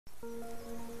To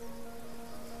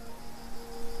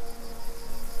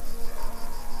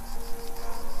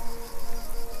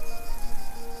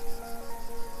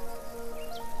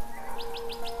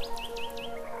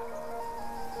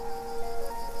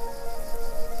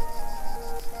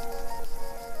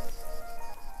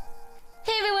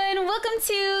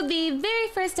the very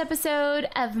first episode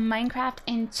of Minecraft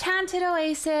Enchanted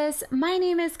Oasis. My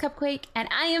name is Cupquake and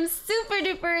I am super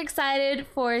duper excited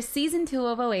for season 2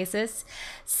 of Oasis.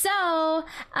 So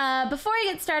before I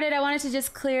get started, I wanted to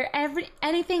just clear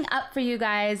anything up for you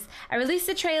guys. I released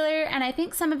a trailer and I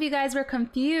think some of you guys were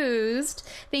confused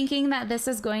thinking that this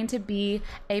is going to be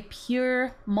a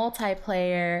pure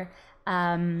multiplayer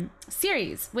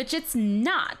series, which it's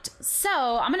not.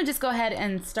 So I'm gonna just go ahead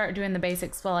and start doing the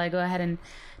basics while I go ahead and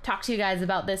talk to you guys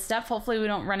about this stuff. Hopefully we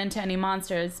don't run into any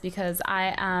monsters because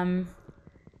I am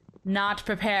not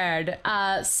prepared.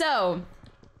 Enchanted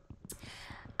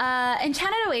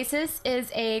Oasis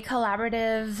is a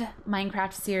collaborative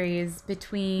Minecraft series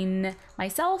between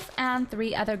myself and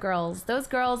 3 other girls. Those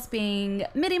girls being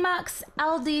Midimux,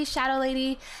 LD, Shadow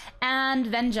Lady, and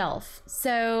Vengelf.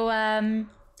 So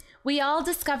we all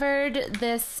discovered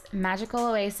this magical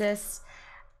oasis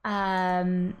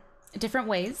different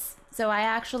ways. So I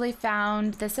actually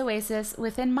found this oasis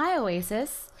within my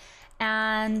oasis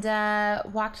and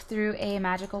walked through a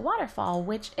magical waterfall,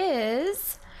 which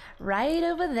is right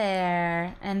over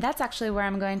there. And that's actually where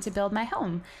I'm going to build my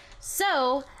home.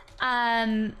 So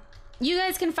you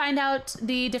guys can find out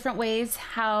the different ways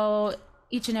how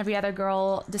each and every other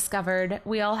girl discovered.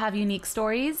 We all have unique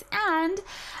stories, and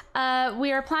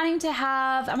we are planning to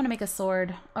have, I'm gonna make a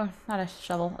sword. Oh, not a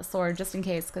shovel, a sword, just in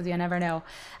case, because you never know.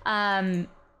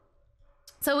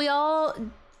 So we all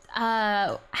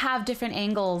have different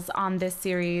angles on this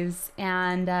series,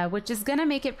 and which is gonna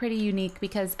make it pretty unique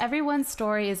because everyone's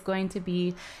story is going to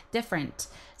be different.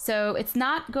 So it's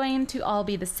not going to all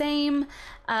be the same.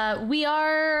 We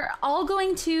are all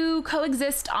going to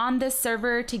coexist on this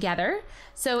server together.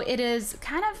 So it is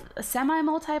kind of a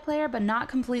semi-multiplayer, but not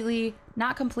completely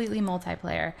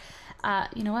multiplayer.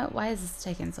 You know what? Why is this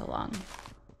taking so long?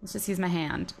 Let's just use my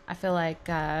hand. I feel like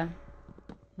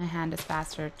my hand is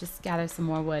faster. Just gather some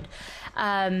more wood.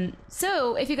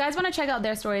 So if you guys want to check out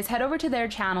their stories, head over to their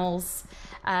channels.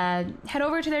 Their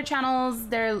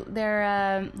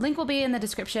link will be in the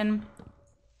description,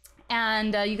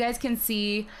 and you guys can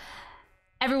see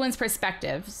everyone's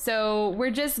perspective. So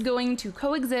we're just going to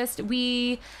coexist.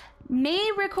 We may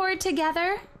record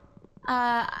together.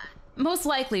 Most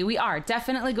likely we are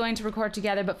definitely going to record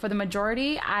together, but for the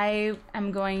majority I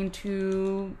am going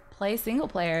to play single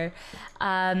player.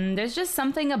 There's just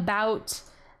something about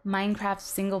Minecraft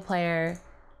single player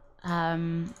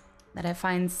that I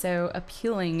find so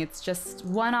appealing. It's just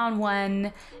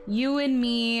one-on-one, you and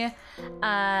me.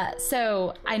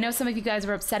 So I know some of you guys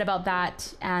were upset about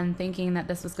that and thinking that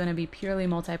this was going to be purely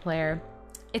multiplayer.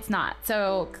 It's not.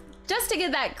 So just to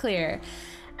get that clear.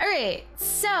 All right,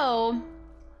 so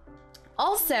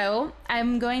also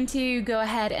I'm going to go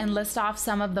ahead and list off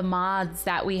some of the mods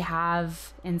that we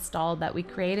have installed that we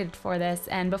created for this.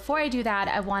 And before I do that,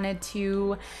 I wanted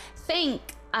to thank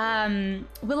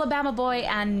Willabama Boy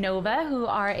and Nova, who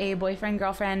are a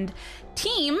boyfriend-girlfriend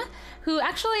team who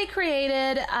actually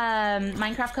created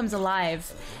Minecraft Comes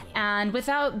Alive. And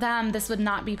without them, this would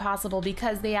not be possible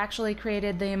because they actually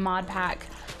created the mod pack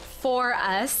for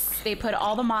us. They put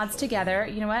all the mods together.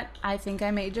 You know what? I think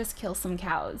I may just kill some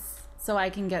cows so I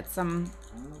can get some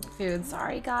food.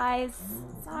 Sorry guys,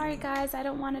 I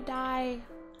don't want to die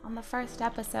on the first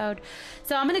episode.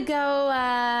 So I'm gonna go,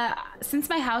 since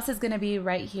my house is gonna be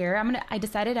right here, I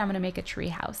decided I'm gonna make a tree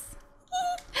house.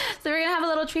 So we're gonna have a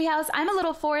little tree house. I'm a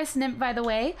little forest nymph, by the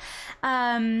way.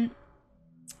 Again,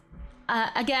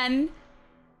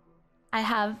 I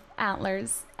have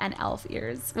antlers and elf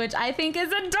ears, which I think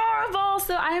is adorable.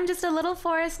 So I am just a little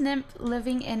forest nymph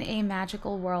living in a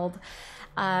magical world.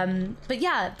 But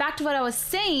yeah, back to what I was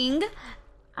saying.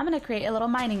 I'm gonna create a little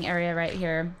mining area right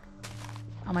here.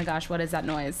 Oh my gosh, what is that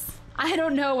noise? I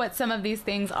don't know what some of these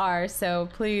things are, so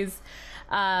please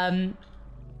bear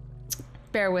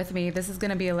with me. This is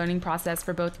gonna be a learning process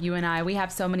for both you and I. We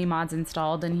have so many mods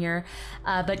installed in here.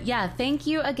 But yeah, thank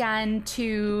you again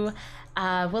to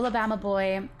Willabama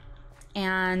Boy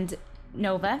and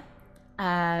Nova,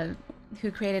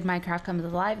 who created Minecraft Comes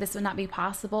Alive. This would not be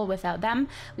possible without them.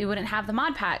 We wouldn't have the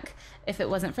mod pack if it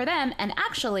wasn't for them. And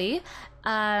actually,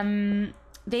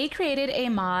 they created a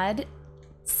mod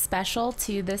special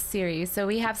to this series. So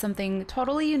we have something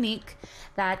totally unique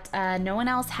that no one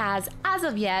else has as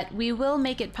of yet. We will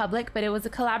make it public, but it was a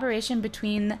collaboration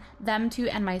between them two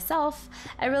and myself.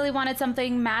 I really wanted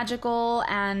something magical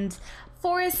and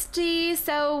foresty,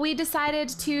 so we decided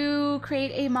to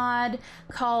create a mod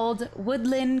called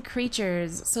Woodland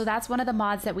Creatures. So that's one of the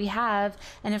mods that we have,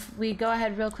 and if we go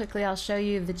ahead real quickly, I'll show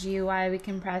you the GUI. We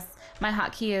can press, my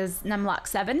hotkey is numlock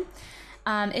 7.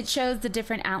 It shows the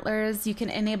different antlers. You can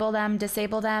enable them,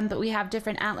 disable them, but we have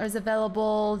different antlers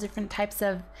available, different types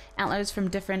of antlers from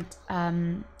different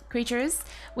creatures.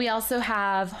 We also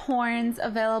have horns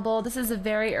available. This is the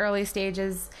very early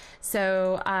stages,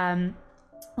 so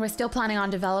we're still planning on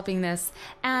developing this.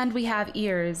 And we have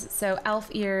ears, so elf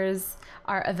ears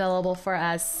are available for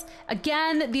us.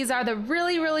 Again, these are the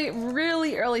really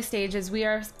early stages. We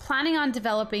are planning on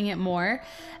developing it more.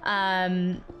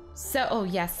 So, oh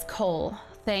yes, coal.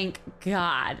 Thank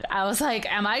God. I was like,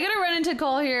 am I gonna run into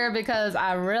coal here? Because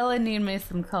I really need me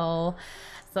some coal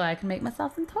so I can make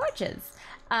myself some torches.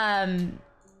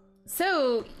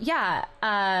 So yeah,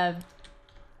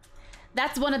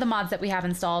 that's one of the mods that we have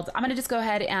installed. I'm gonna just go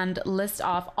ahead and list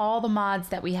off all the mods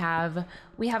that we have.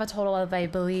 We have a total of, I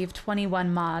believe,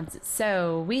 21 mods.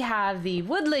 So we have the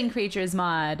Woodland Creatures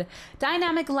mod,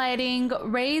 Dynamic Lighting,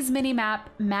 Raise Minimap,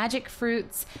 Magic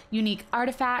Fruits, Unique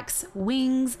Artifacts,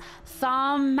 Wings,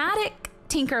 Thaumatic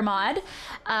Tinker mod,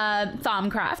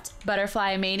 Thaumcraft,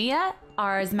 Butterfly Mania,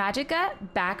 Ars Magica,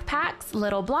 Backpacks,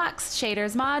 Little Blocks,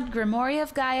 Shaders mod, Grimoire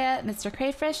of Gaia, Mr.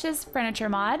 Crayfish's Furniture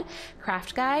mod,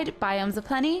 Craft Guide, Biomes of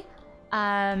Plenty,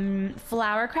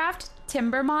 Flowercraft,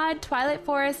 Timber mod, Twilight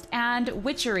Forest, and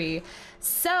Witchery.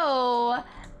 So,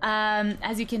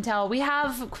 as you can tell, we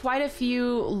have quite a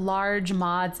few large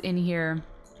mods in here.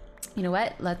 You know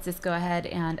what? Let's just go ahead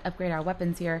and upgrade our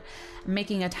weapons here. I'm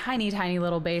making a tiny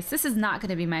little base. This is not going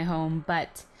to be my home,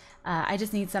 but I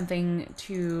just need something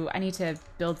to, I need to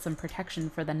build some protection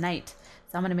for the night.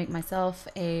 So I'm going to make myself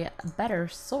a better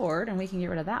sword, and we can get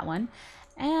rid of that one.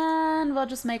 And we'll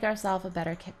just make ourselves a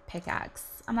better pickaxe.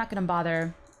 I'm not going to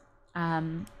bother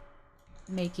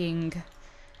making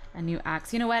a new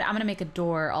axe. You know what? I'm going to make a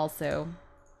door also,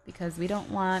 because we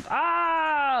don't want,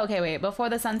 oh, okay, wait, before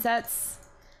the sun sets,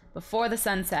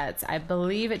 I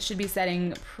believe it should be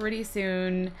setting pretty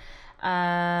soon.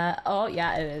 Oh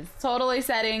yeah, it is totally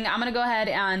setting. I'm gonna go ahead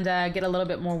and get a little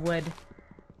bit more wood.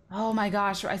 Oh my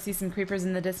gosh, I see some creepers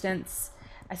in the distance.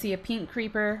 I see a pink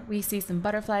creeper. We see some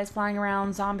butterflies flying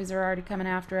around. Zombies are already coming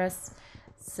after us.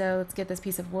 So let's get this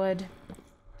piece of wood.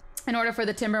 In order for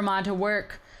the timber mod to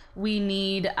work, we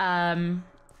need to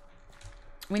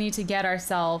get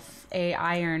ourselves a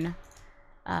iron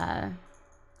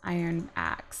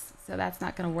axe. So that's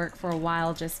not gonna work for a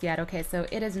while just yet. Okay, so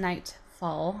it is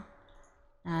nightfall.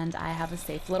 And I have a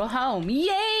safe little home.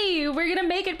 Yay! We're gonna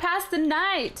make it past the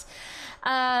night.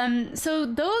 So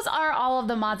those are all of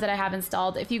the mods that I have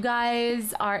installed. If you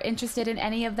guys are interested in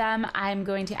any of them, I'm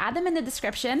going to add them in the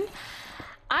description.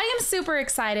 I am super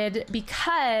excited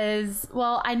because,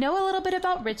 well, I know a little bit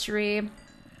about Witchery.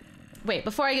 Wait,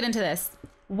 before I get into this,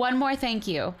 one more thank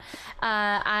you.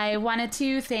 I wanted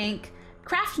to thank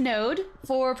CraftNode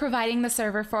for providing the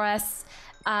server for us.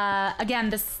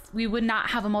 Again, we would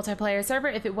not have a multiplayer server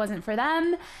if it wasn't for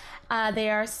them. They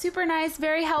are super nice,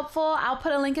 very helpful. I'll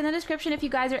put a link in the description if you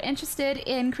guys are interested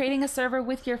in creating a server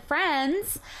with your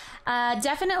friends.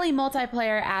 Definitely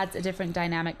multiplayer adds a different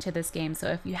dynamic to this game, so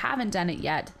if you haven't done it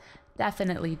yet,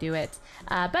 definitely do it.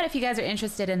 But if you guys are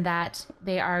interested in that,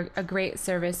 they are a great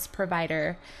service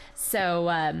provider. So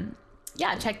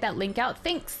yeah, check that link out.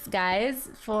 Thanks, guys,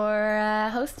 for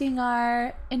hosting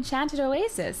our Enchanted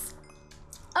Oasis.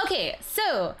 Okay,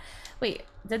 so, wait,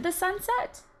 did the sun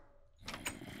set?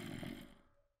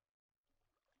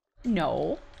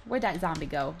 No. Where'd that zombie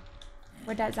go?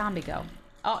 Where'd that zombie go?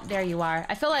 Oh, there you are.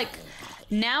 I feel like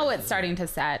now it's starting to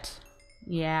set.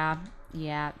 Yeah,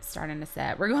 it's starting to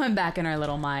set. We're going back in our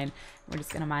little mine. We're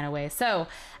just gonna mine away. So,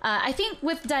 I think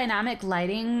with dynamic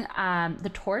lighting,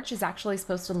 the torch is actually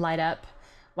supposed to light up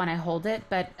when I hold it,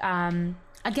 but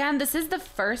again, this is the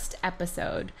first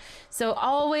episode. So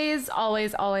always,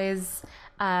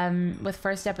 with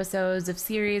first episodes of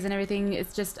series and everything,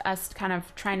 it's just us kind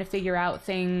of trying to figure out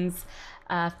things,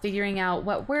 figuring out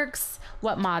what works,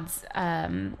 what mods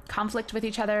conflict with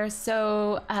each other.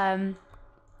 So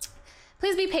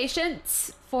please be patient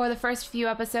for the first few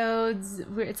episodes.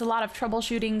 It's a lot of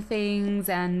troubleshooting things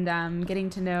and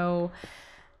getting to know,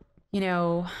 you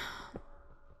know,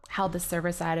 how the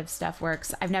server side of stuff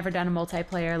works. I've never done a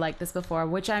multiplayer like this before,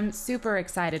 which I'm super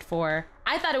excited for.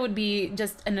 I thought it would be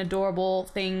just an adorable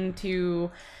thing to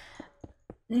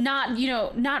not, you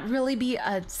know, not really be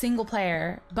a single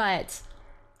player, but,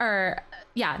 or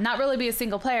yeah, not really be a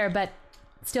single player, but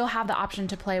still have the option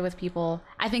to play with people.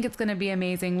 I think it's going to be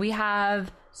amazing. We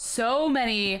have so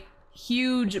many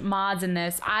huge mods in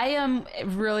this. I am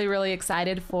really, really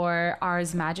excited for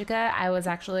Ars Magica. I was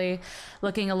actually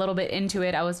looking a little bit into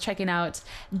it. I was checking out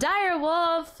Dire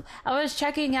Wolf. I was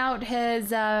checking out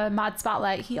his mod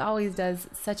spotlight. He always does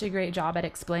such a great job at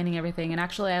explaining everything. And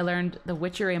actually, I learned the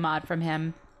witchery mod from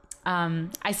him.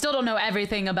 I still don't know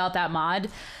everything about that mod,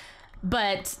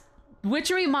 but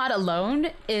witchery mod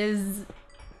alone is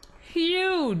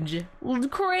huge,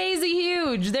 crazy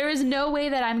huge. There is no way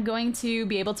that I'm going to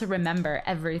be able to remember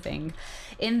everything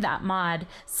in that mod.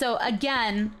 So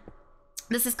again,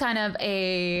 this is kind of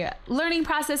a learning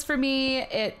process for me.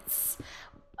 It's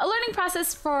a learning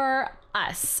process for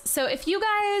us. So if you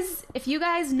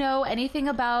guys know anything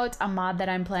about a mod that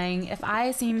I'm playing, if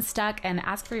I seem stuck and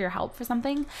ask for your help for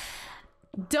something,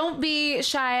 don't be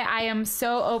shy. I am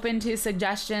so open to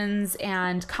suggestions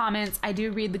and comments. I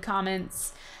do read the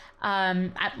comments.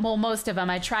 Well, most of them.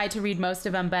 I try to read most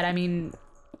of them, but I mean,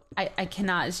 I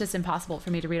cannot. It's just impossible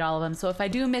for me to read all of them. So if I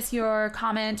do miss your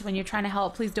comment when you're trying to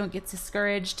help, please don't get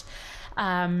discouraged.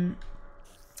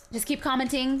 Just keep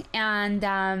commenting,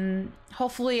 and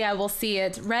hopefully I will see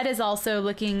it. Red is also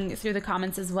looking through the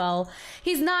comments as well.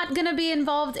 He's not going to be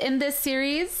involved in this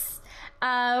series,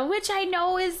 which I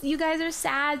know is, you guys are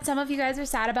sad. Some of you guys are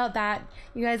sad about that.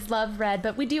 You guys love Red,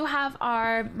 but we do have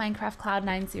our Minecraft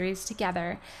Cloud9 series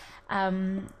together,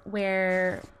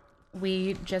 where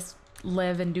we just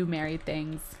live and do married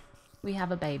things. We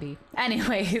have a baby.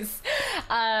 Anyways,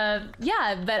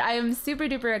 yeah, but I am super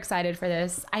duper excited for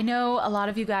this. I know a lot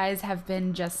of you guys have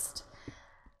been just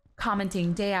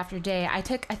commenting day after day. I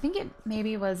think it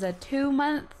maybe was a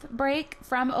 2-month break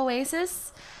from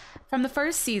Oasis, from the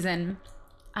first season.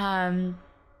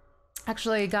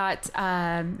 Actually got,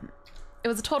 it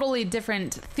was a totally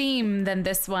different theme than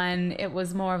this one. It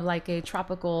was more of like a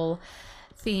tropical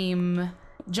theme,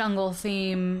 jungle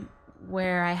theme,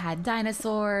 where I had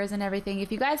dinosaurs and everything.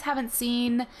 If you guys haven't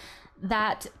seen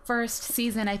that first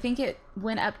season, I think it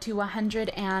went up to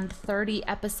 130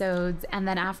 episodes. And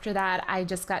then after that, I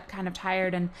just got kind of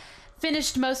tired and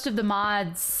finished most of the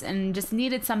mods and just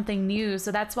needed something new.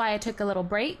 So that's why I took a little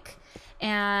break.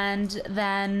 And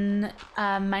then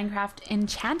Minecraft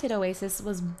Enchanted Oasis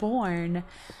was born.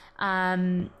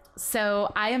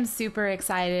 So I am super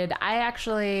excited. I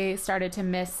actually started to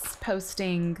miss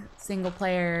posting single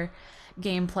player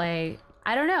gameplay.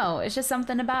 I don't know. It's just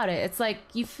something about it. It's like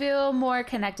you feel more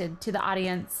connected to the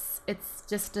audience. It's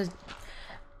just a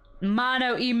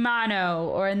mano y mano,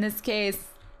 or in this case,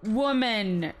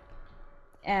 woman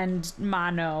and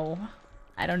mano.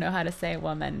 I don't know how to say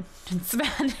woman in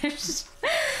Spanish.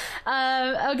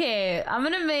 Okay, I'm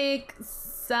gonna make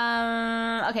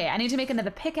some... Okay, I need to make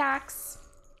another pickaxe.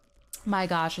 My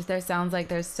gosh, there sounds like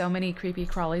there's so many creepy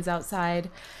crawlies outside.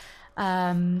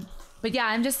 But yeah,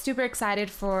 I'm just super excited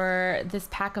for this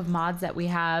pack of mods that we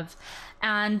have.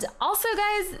 And also,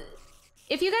 guys,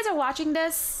 if you guys are watching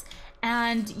this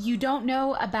and you don't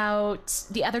know about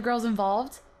the other girls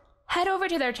involved, head over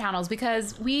to their channels,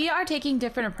 because we are taking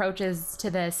different approaches to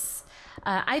this.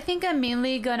 I think I'm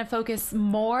mainly going to focus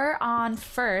more on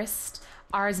first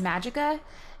Ars Magica,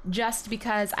 just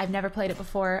because I've never played it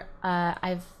before.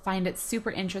 I find it super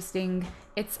interesting.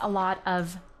 It's a lot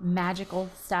of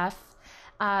magical stuff.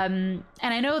 And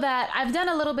I know that I've done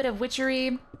a little bit of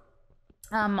witchery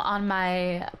on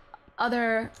my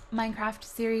other Minecraft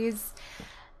series,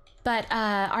 but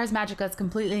Ars Magica is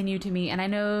completely new to me. And I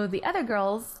know the other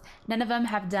girls, none of them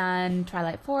have done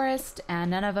Twilight Forest, and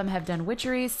none of them have done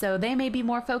witchery, so they may be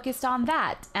more focused on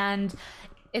that. And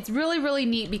it's really, really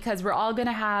neat, because we're all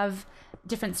gonna have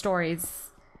different stories.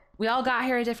 We all got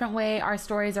here a different way. Our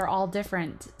stories are all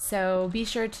different. So be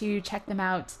sure to check them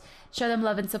out, show them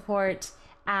love and support.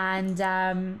 And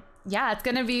yeah, it's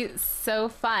gonna be so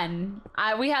fun.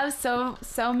 We have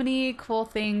so many cool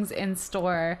things in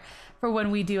store for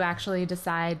when we do actually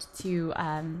decide to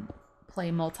play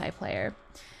multiplayer.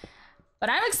 But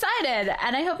I'm excited,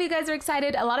 and I hope you guys are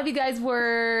excited. A lot of you guys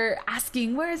were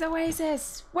asking, where's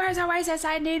Oasis? Where's Oasis?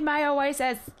 I need my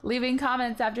Oasis. Leaving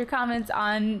comments after comments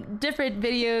on different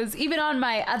videos, even on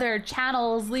my other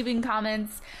channels, leaving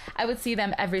comments. I would see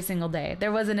them every single day.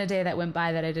 There wasn't a day that went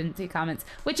by that I didn't see comments,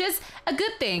 which is a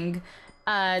good thing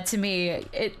to me.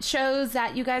 It shows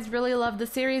that you guys really love the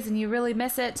series and you really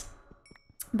miss it.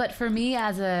 But for me,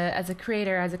 as a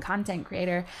creator, as a content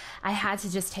creator, I had to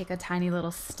just take a tiny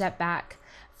little step back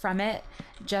from it,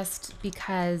 just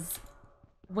because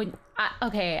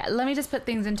okay, let me just put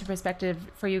things into perspective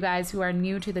for you guys who are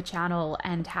new to the channel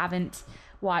and haven't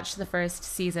watched the first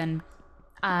season.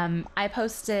 I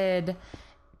posted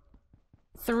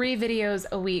 3 videos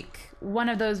a week. One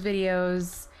of those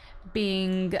videos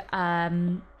being a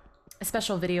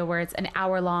special video where it's an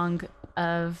hour long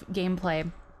of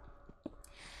gameplay.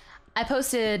 I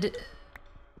posted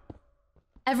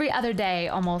every other day,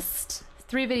 almost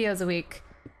 3 videos a week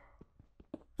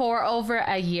for over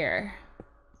a year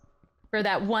for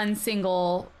that one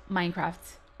single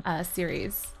Minecraft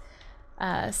series.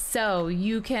 So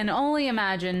you can only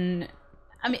imagine,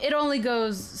 I mean, it only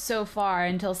goes so far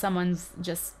until someone's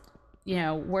just, you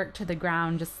know, worked to the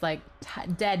ground, just like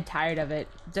dead tired of it,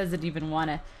 doesn't even want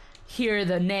to hear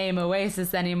the name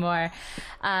Oasis anymore.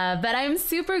 But I'm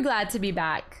super glad to be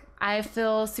back. I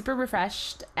feel super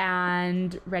refreshed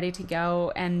and ready to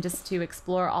go and just to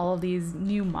explore all of these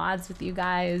new mods with you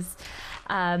guys.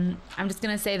 I'm just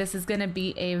gonna say this is gonna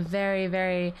be a very,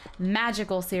 very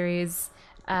magical series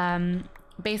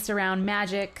based around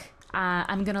magic.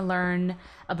 I'm gonna learn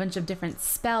a bunch of different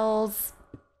spells.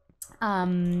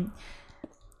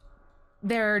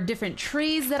 There are different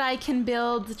trees that I can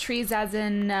build. Trees as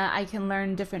in I can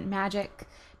learn different magic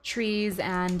trees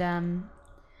and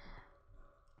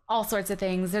all sorts of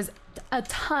things. There's a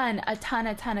ton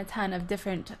of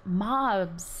different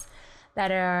mobs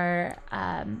that are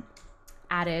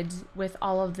added with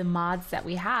all of the mods that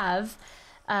we have.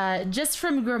 Just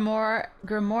from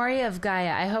Grimoire of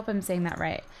Gaia, I hope I'm saying that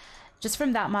right. Just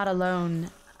from that mod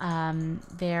alone,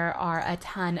 there are a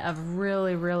ton of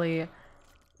really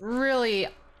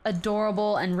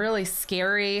adorable and really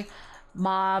scary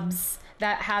mobs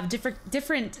that have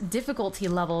different difficulty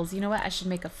levels. You know what? I should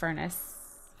make a furnace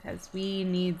because we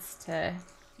need to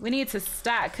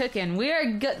start cooking.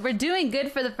 We're good. We're doing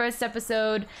good for the first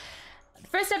episode. The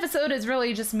first episode is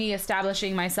really just me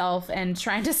establishing myself and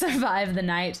trying to survive the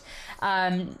night.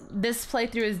 This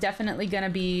playthrough is definitely going to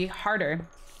be harder.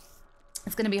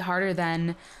 It's going to be harder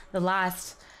than the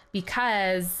last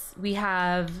because we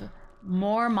have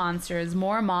more monsters,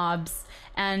 more mobs,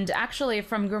 and actually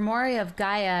from Grimoire of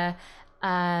Gaia,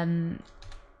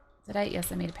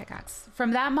 yes, I made a pickaxe.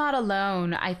 From that mod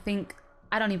alone, I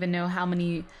don't even know how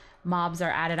many mobs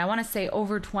are added. I want to say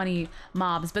over 20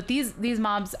 mobs, but these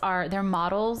mobs their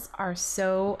models are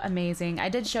so amazing. I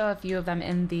did show a few of them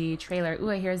in the trailer.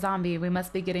 Ooh, I hear a zombie. We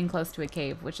must be getting close to a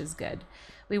cave, which is good.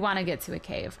 We want to get to a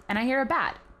cave. And I hear a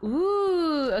bat.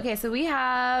 Ooh, okay, so we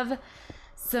have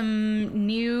some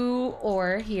new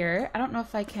ore here. I don't know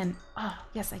if I can, oh,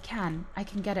 yes, I can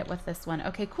get it with this one.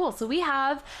 Okay, cool. So we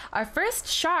have our first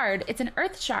shard. It's an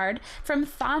earth shard from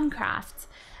Thaumcraft.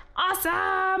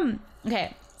 Awesome.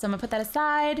 Okay, so I'm gonna put that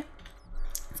aside.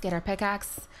 Let's get our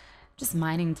pickaxe. Just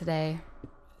mining today.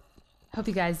 Hope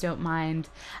you guys don't mind.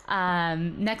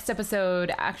 Next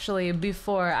episode, actually,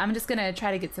 before, I'm just gonna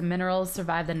try to get some minerals,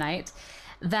 survive the night.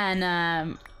 Then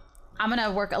I'm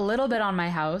gonna work a little bit on my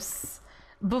house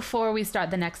before we start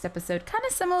the next episode, kind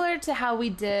of similar to how we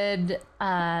did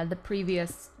the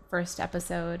previous first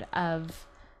episode of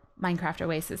Minecraft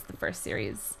Oasis, the first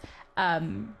series.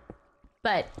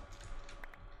 But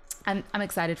I'm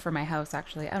excited for my house,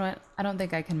 actually. I don't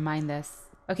think I can mine this.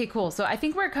 Okay, cool. So I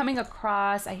think we're coming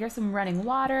across, I hear some running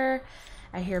water.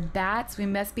 I hear bats. We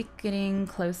must be getting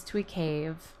close to a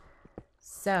cave.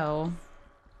 So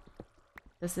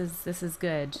this is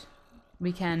good.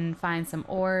 We can find some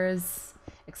ores,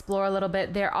 explore a little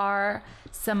bit. There are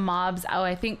some mobs. Oh,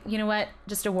 I think, you know what?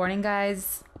 Just a warning,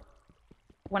 guys.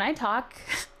 When I talk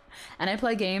and I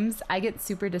play games, I get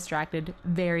super distracted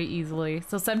very easily.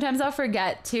 So sometimes I'll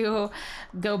forget to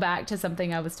go back to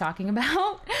something I was talking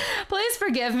about. Please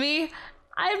forgive me.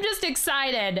 I'm just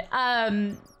excited.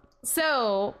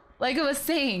 So, like I was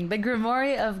saying, the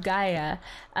Grimoire of Gaia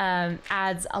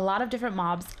adds a lot of different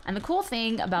mobs. And the cool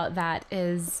thing about that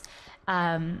is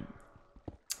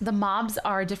the mobs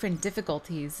are different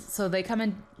difficulties. So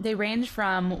they range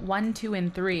from 1, 2,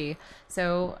 and 3.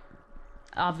 So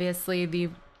obviously the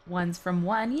ones from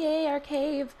 1, yay, our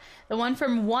cave. The one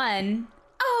from 1,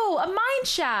 oh, a mine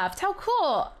shaft. How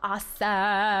cool.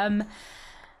 Awesome.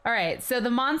 All right, so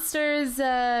the monsters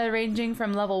ranging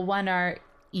from level 1 are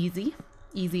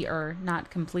easier, not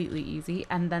completely easy.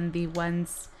 And then the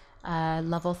ones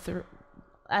level 3,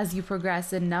 as you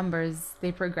progress in numbers,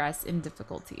 they progress in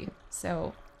difficulty.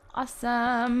 So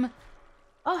awesome.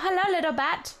 Oh, hello, little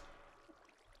bat.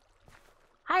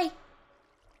 Hi.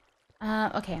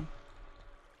 Okay.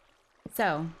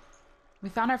 So we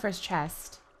found our first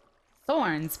chest.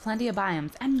 Thorns, plenty of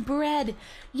biomes, and bread.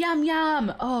 Yum,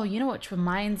 yum. Oh, you know what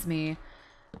reminds me?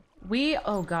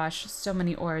 oh gosh, so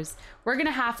many ores. We're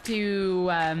gonna have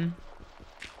to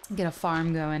get a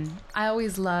farm going. I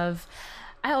always love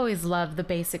the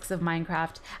basics of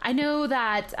Minecraft. I know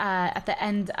that at the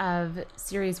end of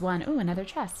Series 1, ooh, another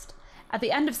chest. At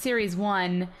the end of Series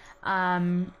 1,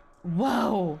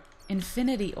 whoa,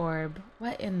 Infinity Orb.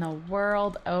 What in the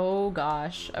world? Oh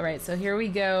gosh. All right, so here we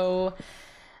go.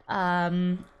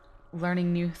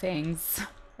 Learning new things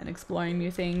and exploring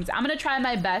new things. I'm gonna try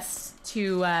my best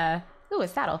to, ooh, a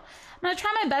saddle. I'm gonna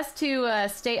try my best to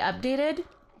stay updated.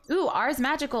 Ooh, Ars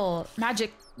Magica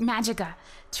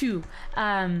 2.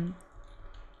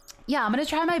 Yeah, I'm gonna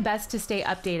try my best to stay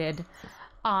updated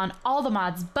on all the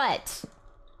mods, but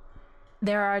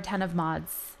there are a ton of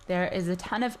mods. There is a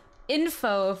ton of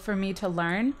info for me to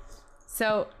learn.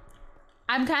 So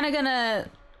I'm kind of gonna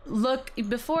look,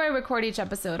 before I record each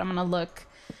episode, I'm gonna look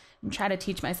and try to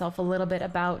teach myself a little bit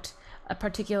about a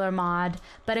particular mod.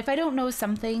 But if I don't know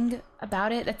something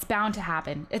about it, it's bound to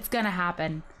happen. It's gonna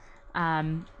happen.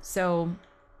 So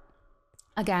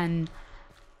again,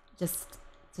 just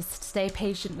stay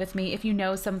patient with me. If you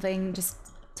know something, just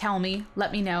tell me,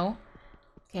 let me know.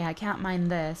 Okay, I can't mine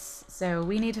this, so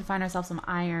we need to find ourselves some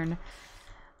iron.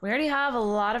 We already have a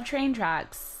lot of train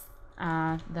tracks,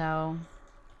 though.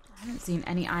 I haven't seen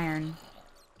any iron.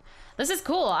 This is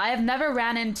cool. I have never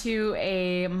ran into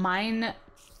a mine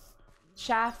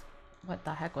shaft. What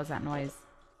the heck was that noise?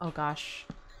 Oh gosh.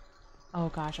 Oh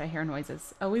gosh, I hear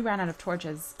noises. Oh, we ran out of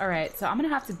torches. All right, so I'm gonna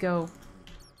have to go.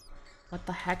 What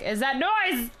the heck is that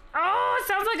noise? Oh, it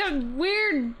sounds like a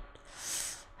weird...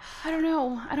 I don't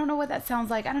know. I don't know what that sounds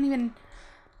like. I don't even...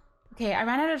 Okay, I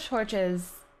ran out of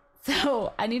torches,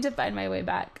 so I need to find my way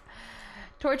back.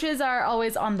 Torches are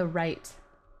always on the right.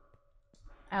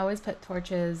 I always put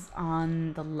torches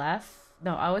on the left.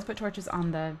 No, I always put torches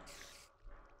on the...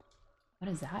 What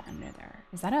is that under there?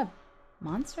 Is that a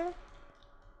monster?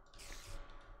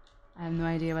 I have no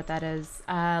idea what that is.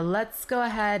 Let's go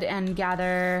ahead and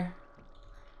gather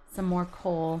some more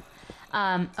coal.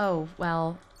 Oh,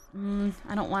 well,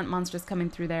 I don't want monsters coming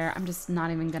through there. I'm just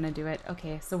not even gonna do it.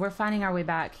 Okay, so we're finding our way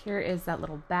back. Here is that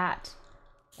little bat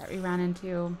that we ran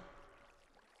into.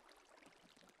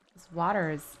 This water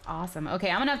is awesome. Okay,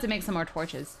 I'm gonna have to make some more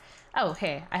torches. Oh,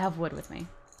 hey, I have wood with me.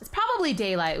 It's probably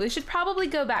daylight. We should probably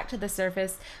go back to the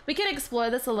surface. We can explore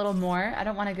this a little more. I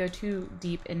don't want to go too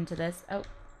deep into this. Oh,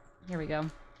 here we go.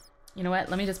 You know what?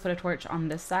 Let me just put a torch on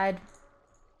this side,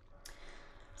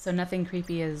 so nothing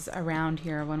creepy is around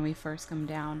here when we first come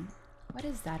down. What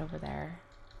is that over there?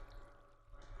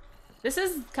 This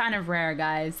is kind of rare,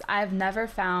 guys. I've never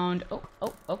found... Oh,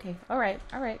 okay. All right.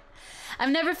 I've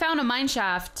never found a mine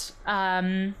shaft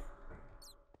on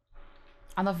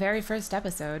the very first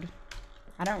episode.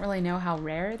 I don't really know how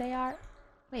rare they are.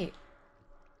 Wait.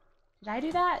 Did I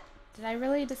do that? Did I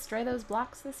really destroy those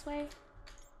blocks this way?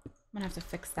 I'm gonna have to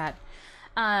fix that.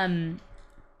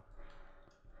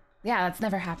 Yeah, that's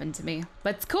never happened to me,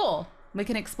 but it's cool. We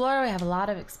can explore. We have a lot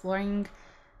of exploring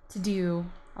to do,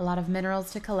 a lot of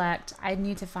minerals to collect. I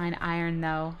need to find iron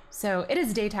though. So it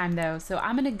is daytime though, so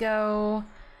I'm gonna go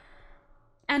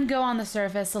on the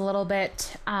surface a little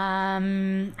bit.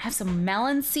 Have some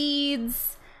melon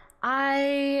seeds.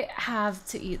 I have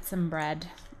to eat some bread.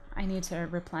 I need to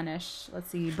replenish. Let's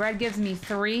see, bread gives me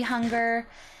 3 hunger,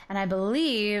 and I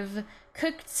believe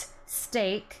cooked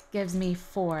steak gives me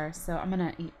 4, so I'm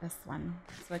gonna eat this one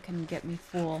so it can get me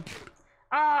full.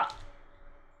 Ah!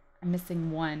 I'm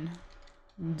missing 1.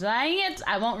 Dang it!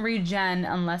 I won't regen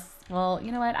unless... Well,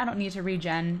 you know what? I don't need to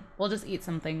regen. We'll just eat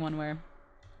something when we're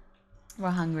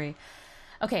hungry.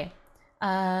 Okay.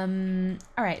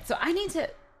 Alright, so I need to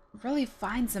really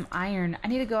find some iron. I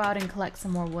need to go out and collect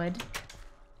some more wood.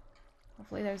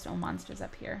 Hopefully there's no monsters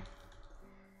up here.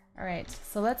 Alright,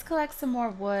 so let's collect some more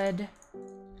wood.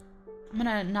 I'm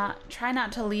gonna try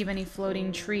not to leave any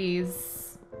floating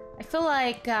trees. I feel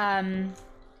like,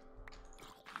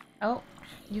 oh,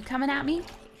 you coming at me?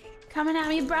 Coming at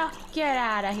me, bro? Get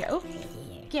out of here. Oh,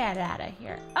 get out of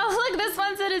here. Oh, look, this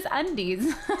one said his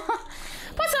undies.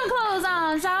 Put some clothes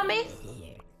on, zombie.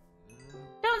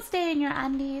 Don't stay in your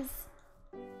undies.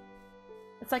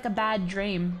 It's like a bad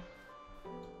dream.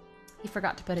 He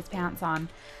forgot to put his pants on.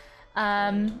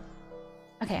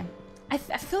 Okay. I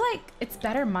feel like it's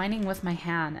better mining with my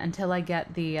hand until I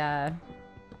get the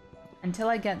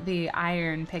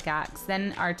iron pickaxe.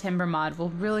 Then our timber mod will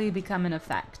really become in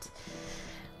effect.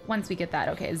 Once we get that.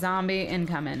 Okay, zombie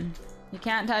incoming. You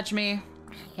can't touch me.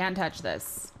 Can't touch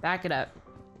this. Back it up.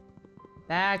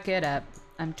 Back it up.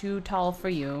 I'm too tall for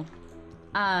you.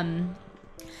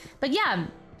 But yeah,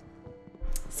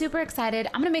 super excited.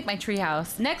 I'm gonna make my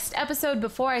treehouse. Next episode,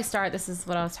 before I start, this is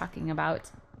what I was talking about.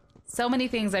 So many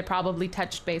things I probably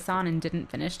touched base on and didn't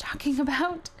finish talking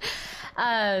about.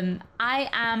 I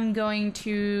am going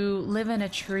to live in a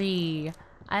tree.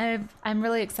 I'm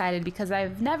really excited because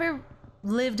I've never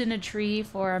lived in a tree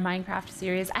for a Minecraft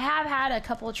series. I have had a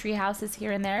couple tree houses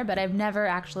here and there, but I've never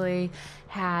actually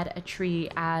had a tree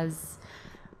as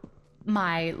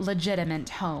my legitimate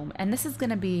home. And this is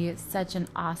gonna be such an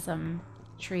awesome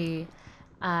tree.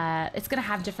 It's gonna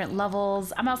have different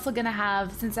levels. I'm also gonna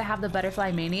have, since I have the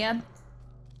butterfly mania,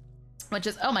 which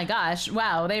is, oh my gosh,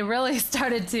 wow, they really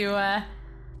started to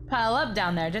pile up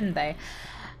down there, didn't they?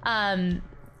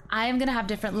 I am gonna have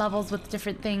different levels with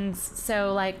different things.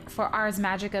 So like for Ars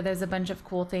Magica, there's a bunch of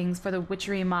cool things. For the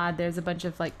Witchery mod, there's a bunch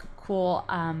of like cool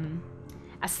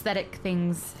aesthetic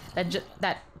things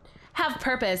that have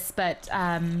purpose, but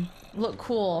look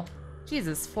cool.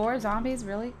 Jesus, 4 zombies,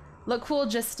 really? Look cool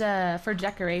just for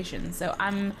decoration. So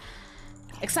I'm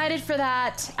excited for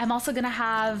that. I'm also gonna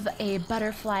have a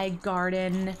butterfly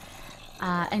garden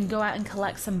and go out and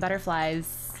collect some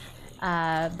butterflies.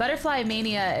 Butterfly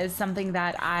mania is something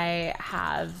that I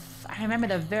have. I remember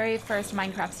the very first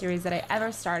Minecraft series that I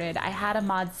ever started, I had a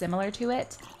mod similar to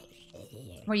it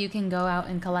where you can go out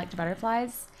and collect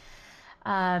butterflies.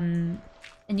 And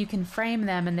you can frame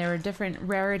them, and there are different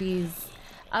rarities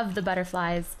of the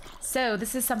butterflies. So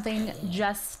this is something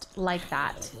just like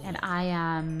that, and I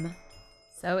am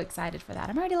so excited for that.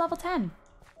 I'm already level 10.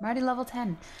 I'm already level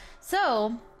 10.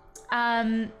 So,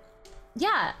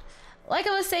 yeah, like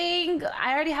I was saying,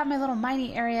 I already have my little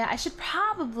mining area. I should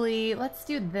probably, let's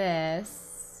do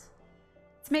this.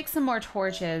 Let's make some more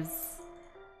torches.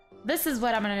 This is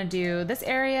what I'm gonna do. This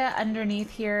area underneath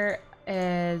here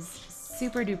is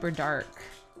super duper dark.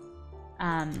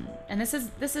 And this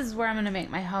is where I'm gonna make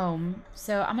my home.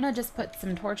 So I'm gonna just put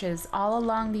some torches all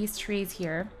along these trees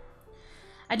here.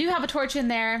 I do have a torch in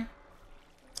there.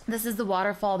 This is the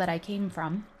waterfall that I came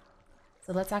from.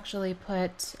 So let's actually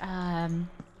put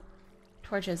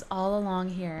torches all along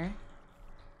here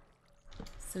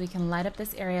so we can light up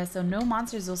this area so no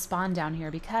monsters will spawn down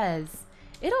here, because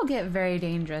it'll get very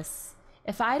dangerous.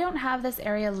 If I don't have this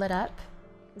area lit up,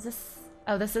 is this...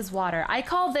 Oh, this is water. I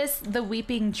call this the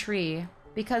weeping tree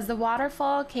because the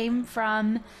waterfall came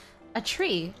from a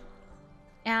tree.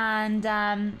 And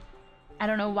I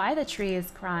don't know why the tree is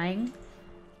crying,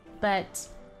 but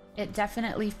it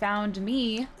definitely found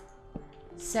me.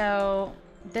 So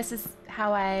this is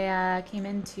how I came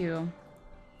into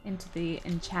the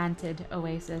Enchanted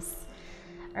Oasis.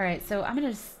 All right, so I'm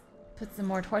gonna just put some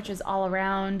more torches all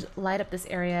around, light up this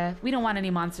area. We don't want any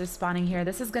monsters spawning here.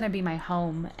 This is gonna be my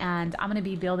home, and I'm gonna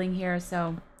be building here,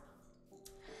 so...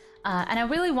 and I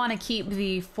really want to keep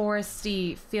the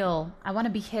foresty feel. I want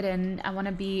to be hidden. I want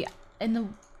to be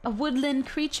in a woodland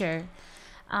creature.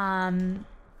 So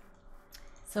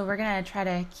we're gonna try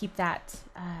to keep that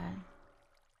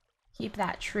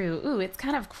true. Ooh, it's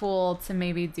kind of cool to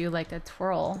maybe do like a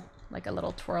twirl, like a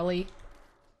little twirly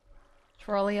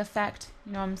effect,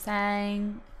 you know what I'm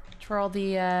saying? Twirl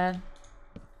the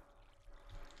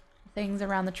things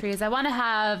around the trees. I want to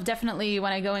have, definitely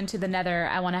when I go into the nether,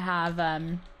 I want to have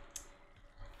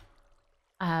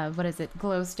what is it,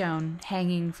 glowstone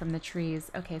hanging from the trees.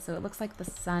 Okay, so it looks like the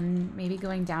sun maybe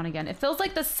going down again. It feels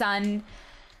like the sun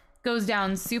goes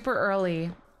down super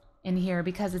early in here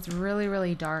because it's really,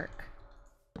 really dark.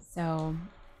 So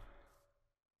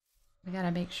we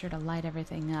gotta make sure to light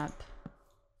everything up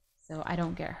so I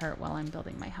don't get hurt while I'm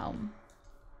building my home.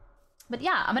 But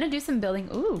yeah, I'm gonna do some building.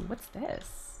 Ooh, what's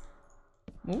this?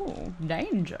 Ooh,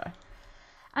 danger.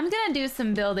 I'm gonna do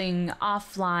some building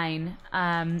offline.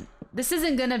 This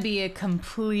isn't gonna be a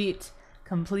complete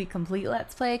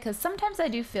Let's Play, because sometimes I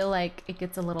do feel like it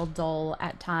gets a little dull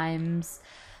at times.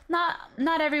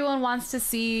 Not everyone wants to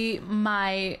see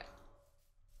my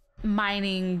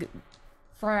mining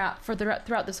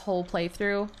throughout this whole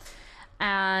playthrough.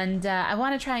 And I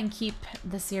want to try and keep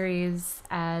the series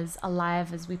as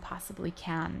alive as we possibly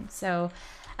can. So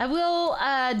I will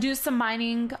do some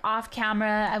mining off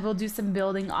camera. I will do some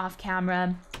building off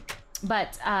camera.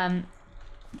 But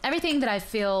everything that I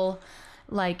feel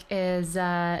like is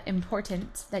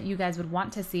important that you guys would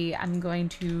want to see, I'm going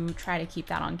to try to keep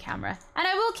that on camera. And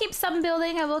I will keep some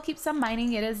building. I will keep some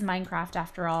mining. It is Minecraft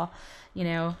after all. You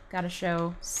know, gotta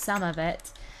show some of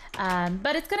it.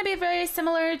 But it's going to be very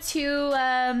similar to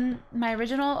my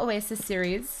original Oasis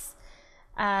series,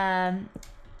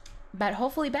 but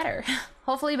hopefully better.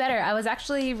 Hopefully better. I was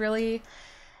actually really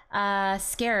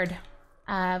scared.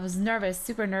 I was nervous,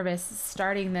 super nervous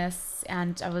starting this,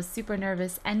 and I was super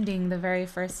nervous ending the very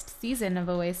first season of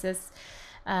Oasis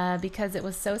because it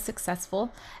was so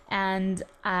successful, and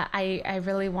I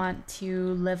really want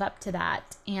to live up to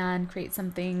that and create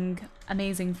something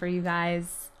amazing for you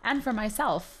guys and for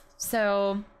myself.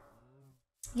 So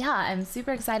yeah, I'm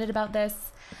super excited about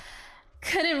this.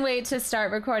 Couldn't wait to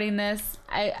start recording this.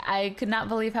 I could not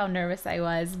believe how nervous I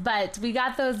was, but we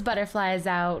got those butterflies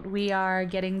out. We are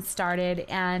getting started,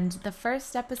 and the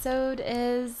first episode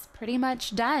is pretty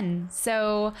much done.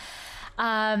 So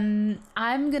I'm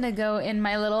gonna go in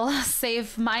my little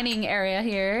safe mining area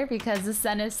here because the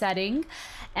sun is setting,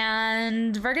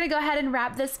 and we're gonna go ahead and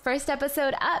wrap this first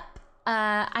episode up.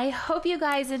 I hope you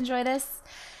guys enjoy this.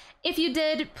 If you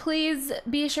did, please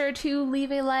be sure to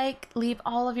leave a like, leave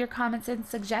all of your comments and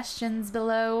suggestions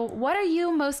below. What are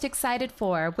you most excited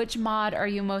for? Which mod are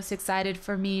you most excited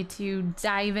for me to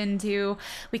dive into?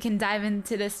 We can dive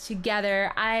into this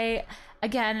together.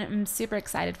 Again, I'm super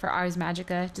excited for Ars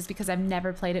Magica just because I've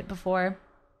never played it before.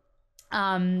 But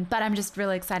I'm just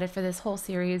really excited for this whole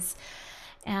series.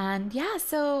 And yeah,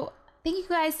 so thank you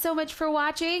guys so much for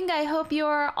watching. I hope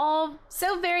you're all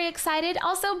so very excited.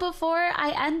 Also, before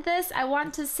I end this, I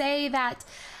want to say that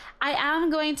I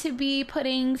am going to be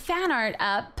putting fan art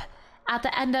up at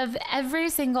the end of every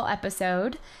single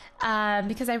episode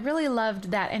because I really loved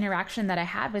that interaction that I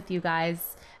had with you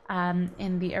guys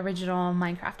in the original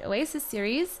Minecraft Oasis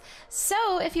series.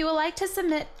 So if you would like to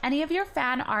submit any of your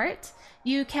fan art,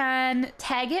 you can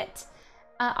tag it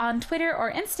on Twitter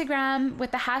or Instagram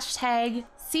with the hashtag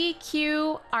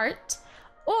CQArt,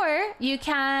 or you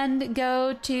can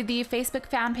go to the Facebook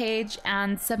fan page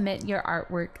and submit your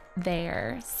artwork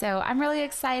there. So I'm really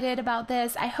excited about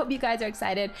this. I hope you guys are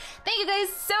excited. Thank you guys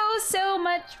so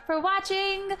much for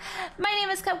watching. My name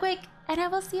is Cupquake, and I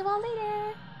will see you all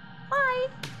later. Bye.